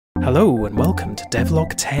Hello and welcome to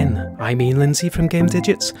Devlog 10. I'm Ian Lindsay from Game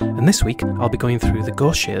Digits, and this week I'll be going through the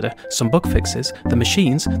Ghost shader, some bug fixes, the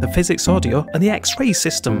machines, the physics audio, and the X-ray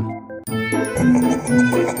system.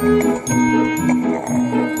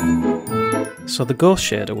 So the Ghost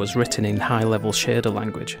shader was written in high-level shader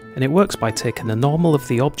language, and it works by taking the normal of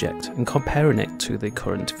the object and comparing it to the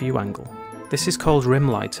current view angle. This is called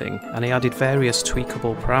rim lighting, and I added various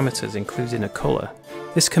tweakable parameters including a colour.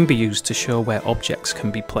 This can be used to show where objects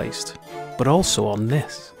can be placed, but also on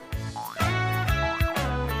this.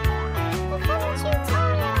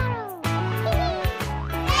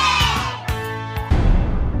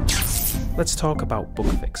 Let's talk about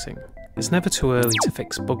bug fixing. It's never too early to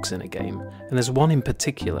fix bugs in a game, and there's one in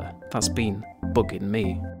particular that's been bugging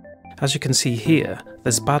me. As you can see here,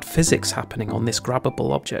 there's bad physics happening on this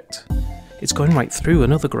grabbable object. It's going right through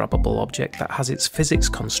another grabbable object that has its physics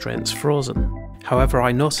constraints frozen. However,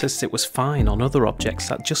 I noticed it was fine on other objects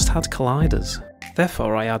that just had colliders.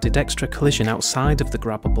 Therefore, I added extra collision outside of the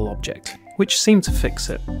grabbable object, which seemed to fix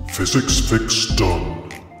it. Physics fix done.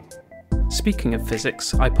 Speaking of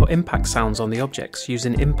physics, I put impact sounds on the objects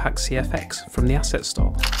using Impact CFX from the asset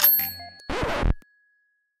store.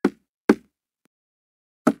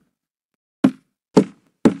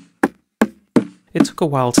 It took a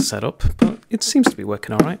while to set up, but it seems to be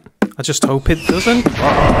working alright. I just hope it doesn't.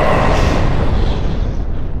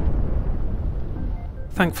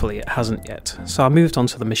 Thankfully it hasn't yet, so I moved on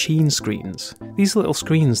to the machine screens. These little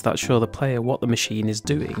screens that show the player what the machine is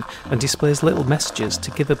doing and displays little messages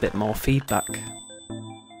to give a bit more feedback.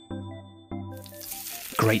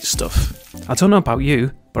 Great stuff. I don't know about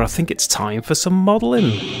you, but I think it's time for some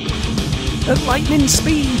modelling. At lightning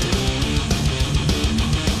speed!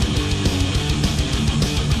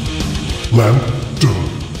 Lamp done.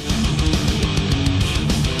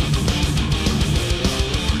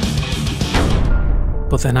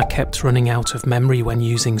 But then I kept running out of memory when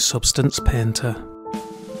using Substance Painter.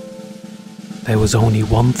 There was only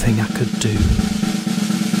one thing I could do.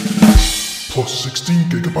 Plus 16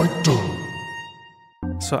 GB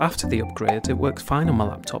done. So after the upgrade, it worked fine on my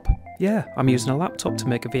laptop. Yeah, I'm using a laptop to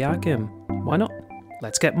make a VR game. Why not?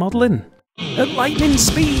 Let's get modelling. At lightning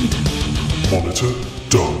speed! Monitor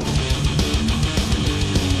done.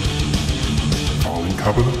 Filing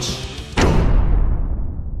cabinets done.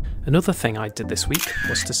 Another thing I did this week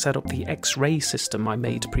was to set up the X-ray system I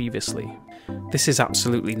made previously. This is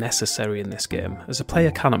absolutely necessary in this game, as a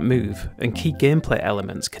player cannot move, and key gameplay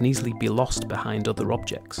elements can easily be lost behind other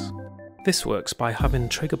objects. This works by having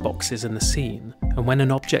trigger boxes in the scene, and when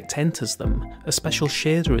an object enters them, a special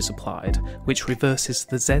shader is applied, which reverses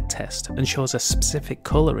the Z test and shows a specific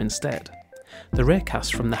colour instead. The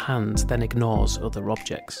raycast from the hand then ignores other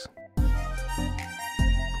objects.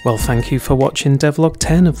 Well, thank you for watching Devlog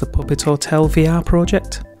 10 of the Puppet Hotel VR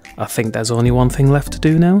project. I think there's only one thing left to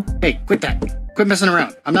do now. Hey, quit that. Quit messing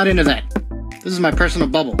around. I'm not into that. This is my personal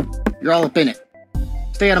bubble. You're all up in it.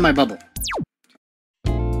 Stay out of my bubble.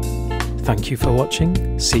 Thank you for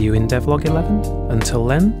watching. See you in Devlog 11. Until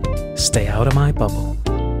then, stay out of my bubble.